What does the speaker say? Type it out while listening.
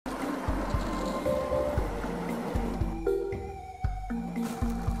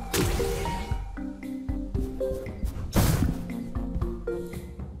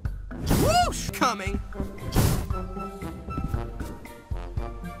coming!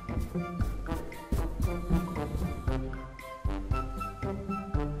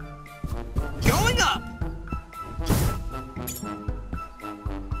 Going up!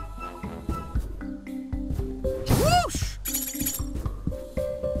 Whoosh!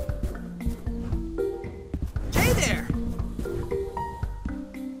 Hey there!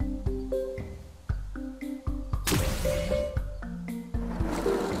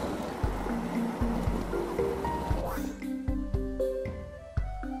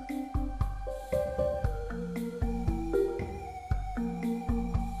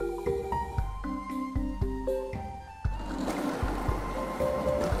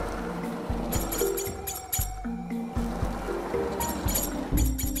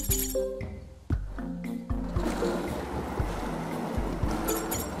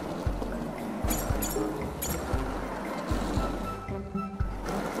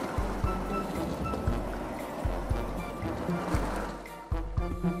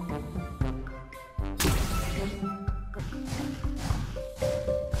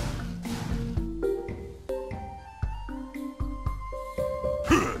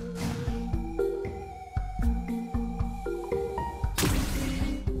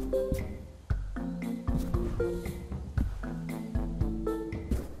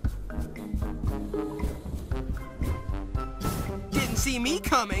 See me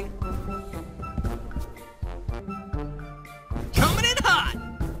coming. Coming in hot.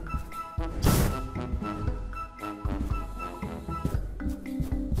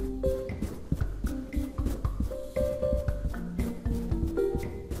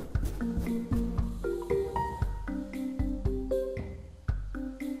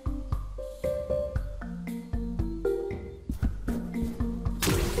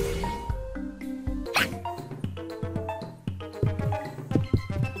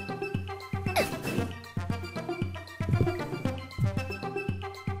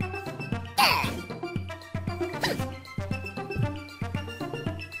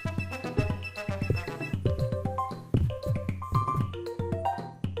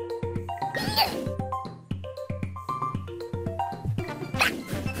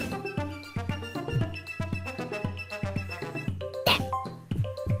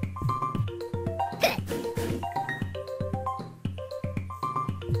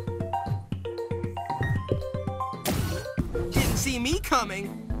 See me coming.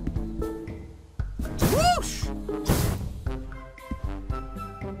 Whoosh!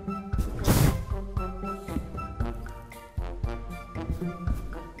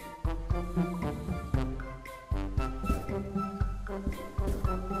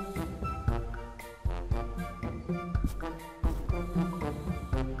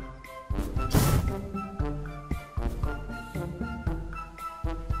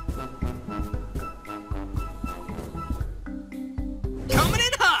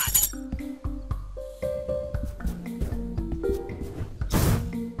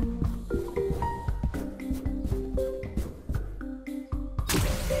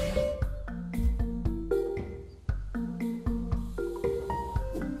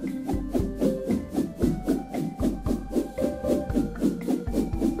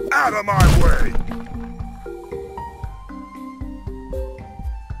 Out of my way!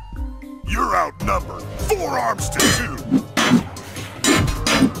 You're outnumbered, 4 arms to 2!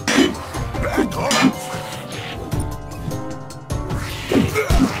 Back off!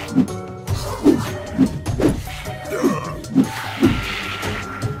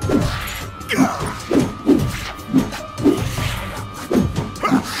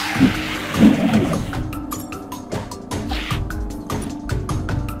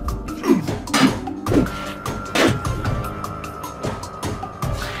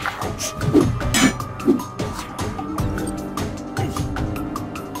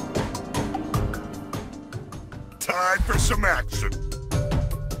 Time for some action.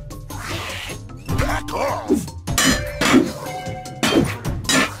 Back off!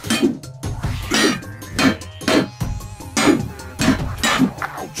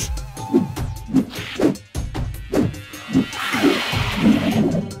 Ouch!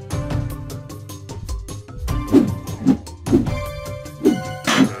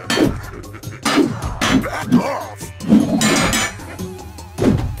 Back off!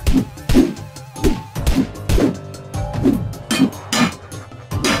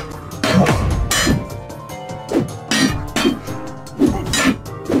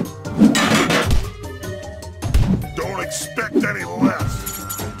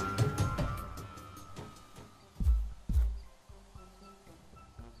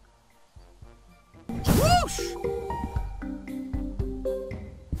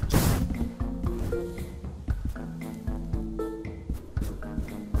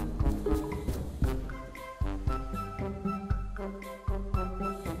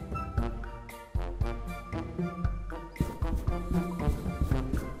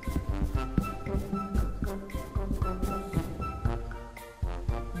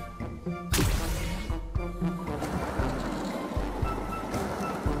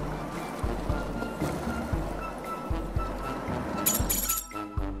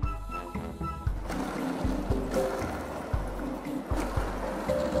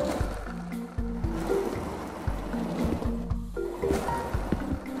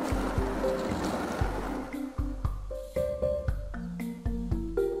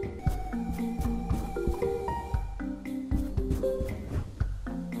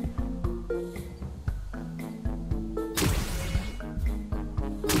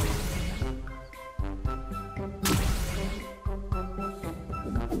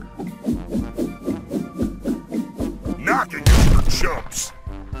 jumps!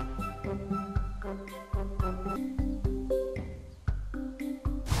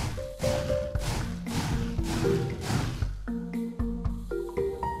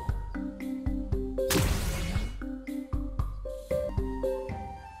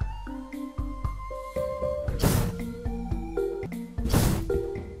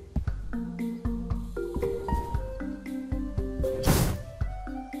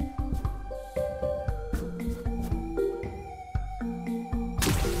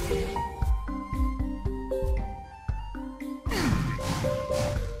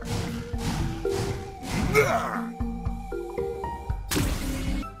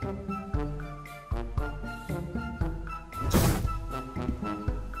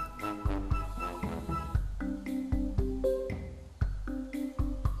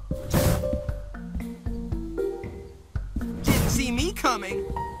 Didn't see me coming.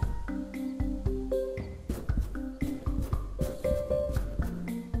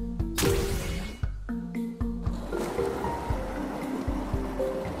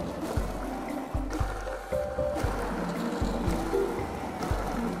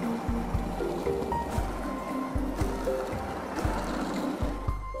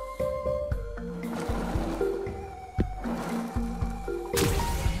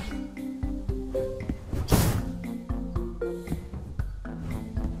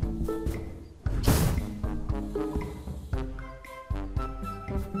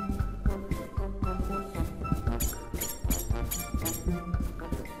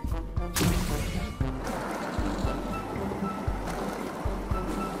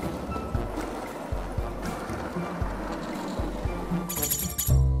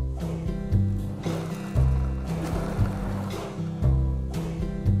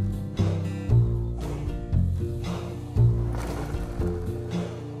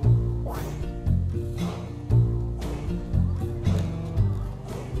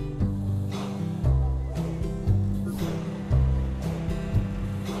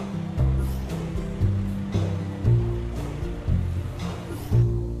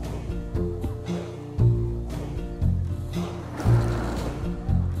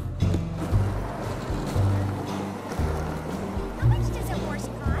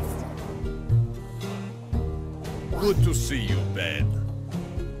 Good to see you, Ben.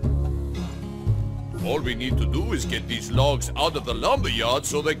 All we need to do is get these logs out of the lumberyard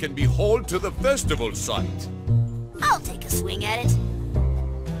so they can be hauled to the festival site. I'll take a swing at it.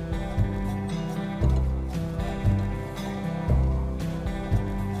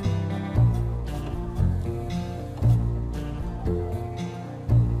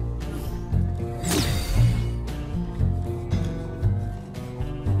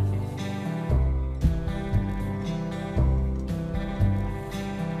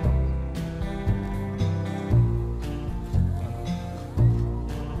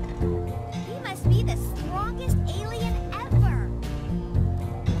 He must be the strongest alien ever.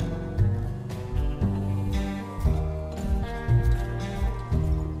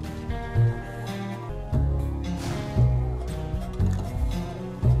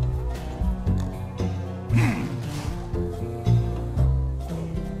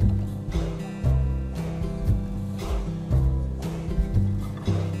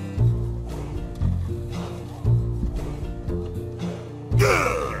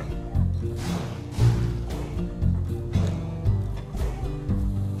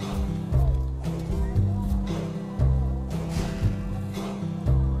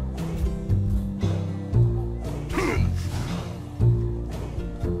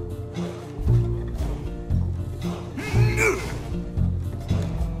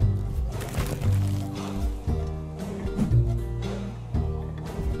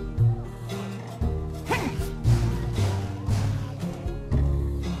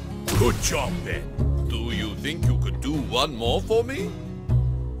 Good job, Ben. Do you think you could do one more for me?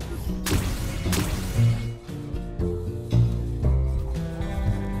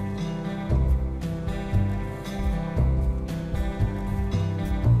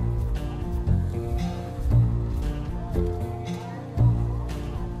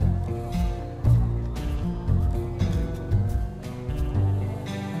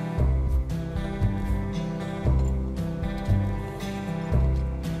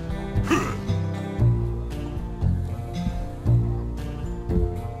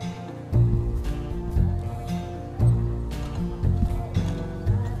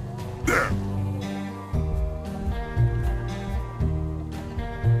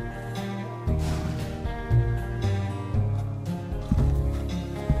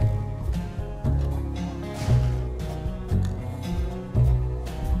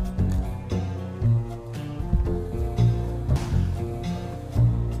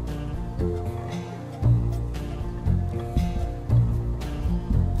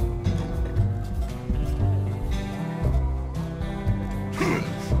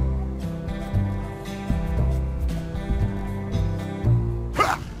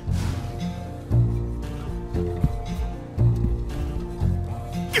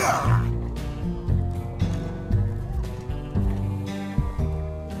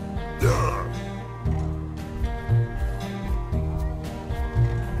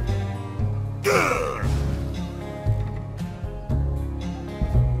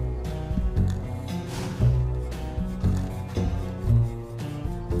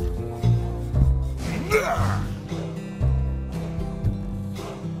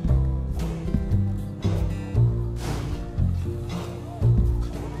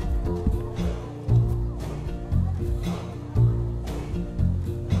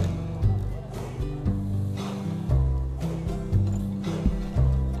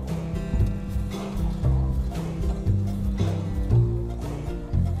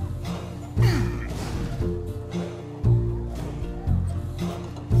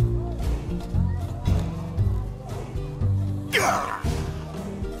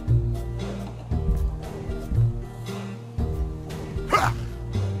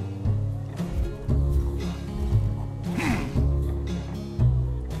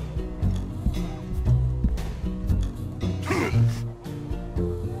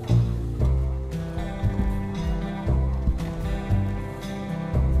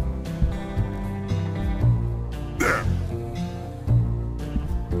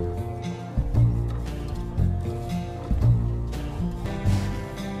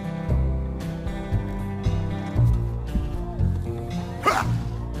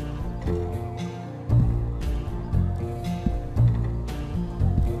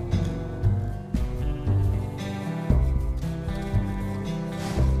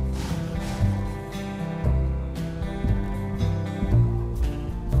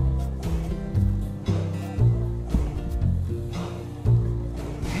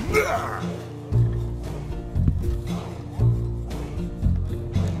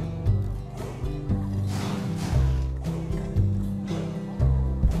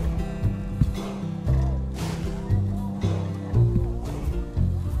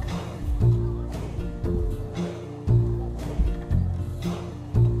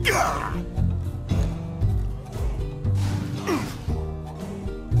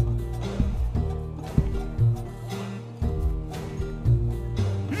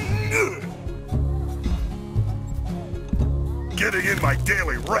 Getting in my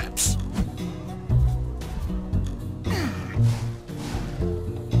daily reps.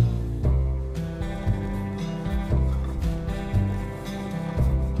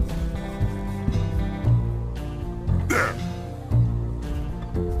 There.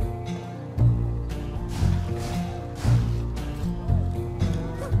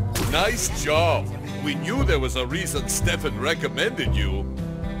 Nice job. We knew there was a reason Stefan recommended you.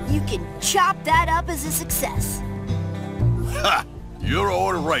 You can chop that up as a success. Ha! You're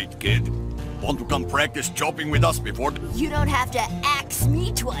all right, kid. Want to come practice chopping with us before the... You don't have to axe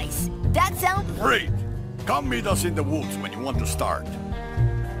me twice. That sounds... Great! Come meet us in the woods when you want to start.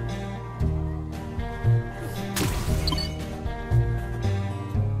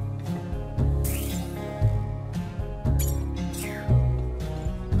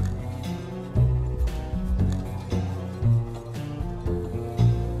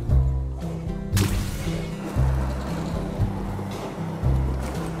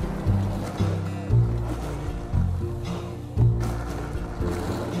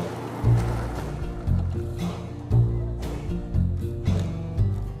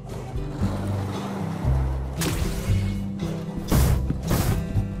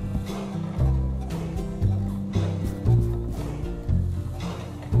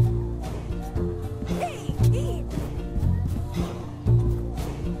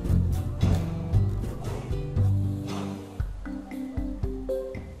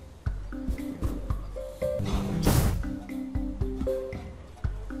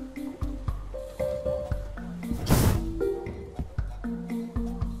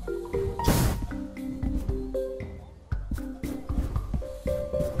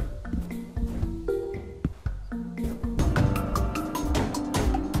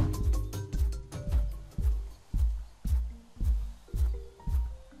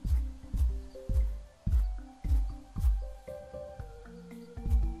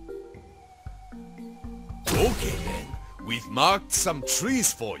 Okay then, we've marked some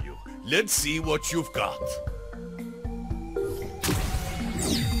trees for you. Let's see what you've got.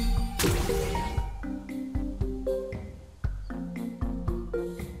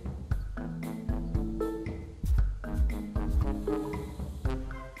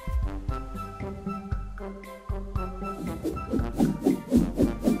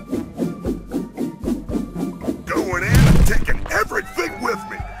 Going in and taking everything with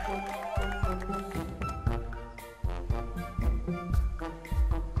me.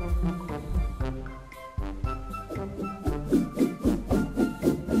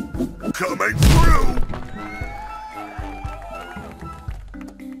 Coming through!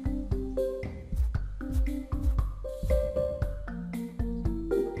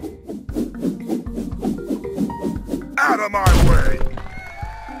 Out of my way!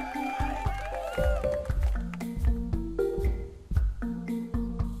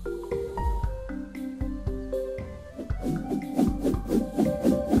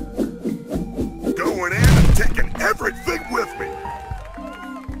 Going in and taking everything with me.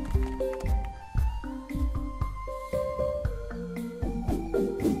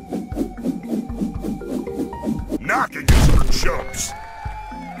 Knocking is for chumps.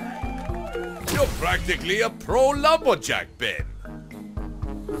 You're practically a pro lumberjack, Ben.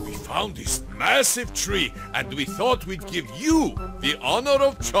 We found this massive tree, and we thought we'd give you the honor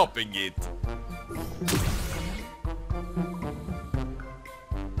of chopping it.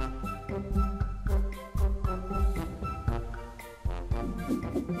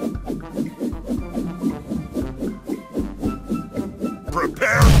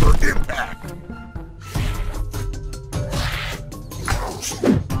 Prepare for impact.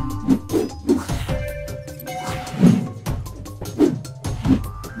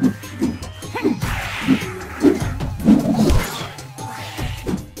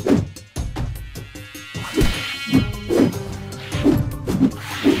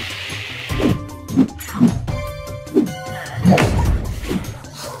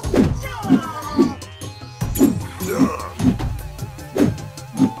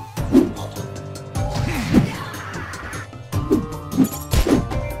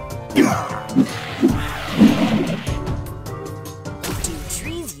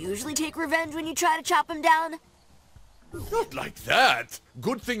 Revenge when you try to chop him down? Not like that.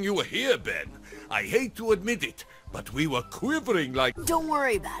 Good thing you were here, Ben. I hate to admit it, but we were quivering like... Don't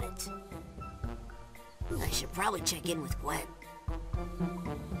worry about it. I should probably check in with Gwen.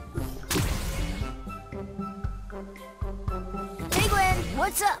 Hey Gwen,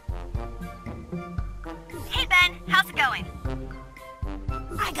 what's up?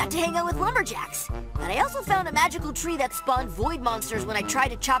 got to hang out with lumberjacks. And I also found a magical tree that spawned void monsters when I tried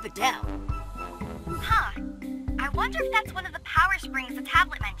to chop it down. Huh. I wonder if that's one of the power springs the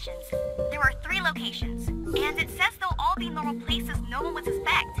tablet mentions. There are 3 locations, and it says they'll all be normal places no one would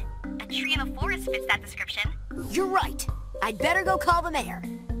suspect. A tree in the forest fits that description. You're right. I'd better go call the mayor.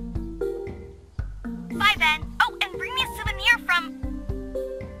 Bye, Ben. Oh, and bring me a souvenir from